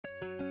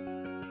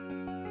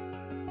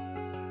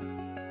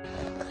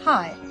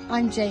Hi,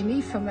 I'm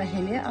Jamie from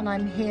Aahilya and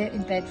I'm here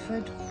in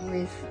Bedford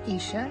with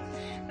Isha,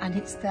 and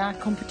it's our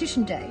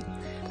competition day.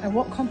 And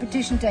what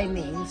competition day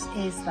means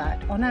is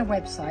that on our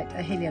website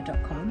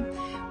aahilya.com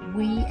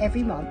we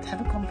every month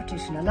have a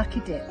competition, a lucky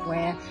dip,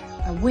 where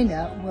a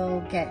winner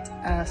will get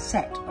a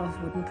set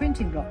of wooden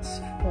printing blocks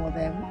for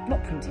their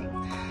block printing.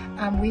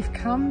 And we've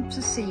come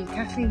to see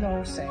Kathleen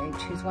Laurel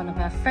Sage, who's one of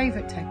our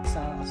favourite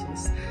textile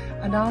artists,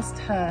 and asked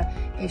her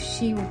if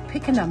she would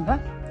pick a number,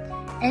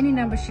 any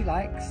number she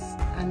likes,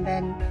 and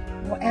then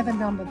whatever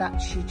number that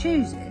she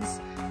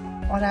chooses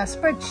on our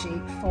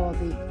spreadsheet for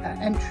the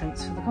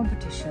entrance for the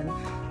competition,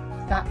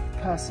 that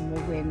person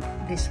will win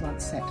this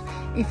month's set.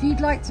 If you'd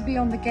like to be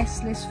on the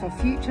guest list for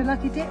future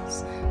Lucky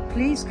Dips,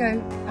 please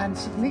go and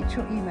submit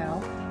your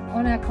email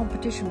on our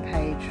competition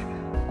page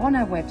on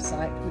our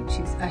website, which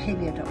is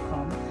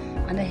aahilya.com,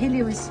 and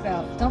Aahilya is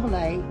spelled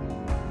A-A-H-I-L-Y-A.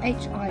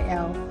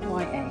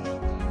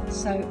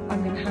 So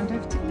I'm going to hand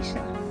over to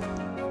Isha.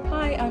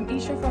 Hi, I'm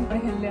Isha from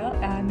Aahilya,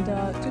 and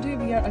today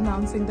we are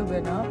announcing the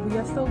winner. We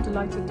are so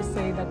delighted to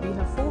say that we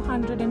have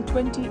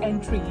 420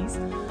 entries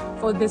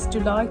for this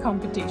July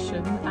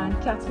competition, and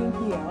Kathleen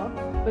here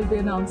will be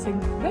announcing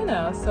the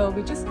winner. So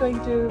we're just going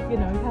to, you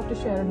have to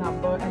share a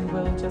number and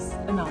we'll just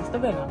announce the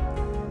winner.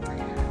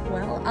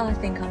 Well, I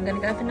think I'm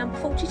going to go for number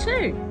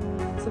 42.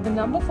 So the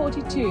number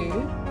 42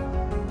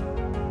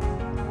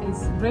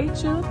 is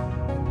Rachel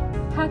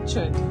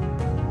Hatchard.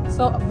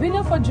 So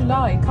winner for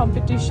July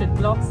competition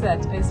block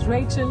set is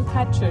Rachel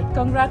Hatchard.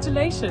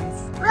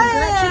 Congratulations!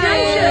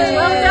 Congratulations!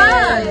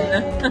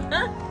 Well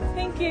done!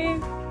 Thank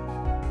you.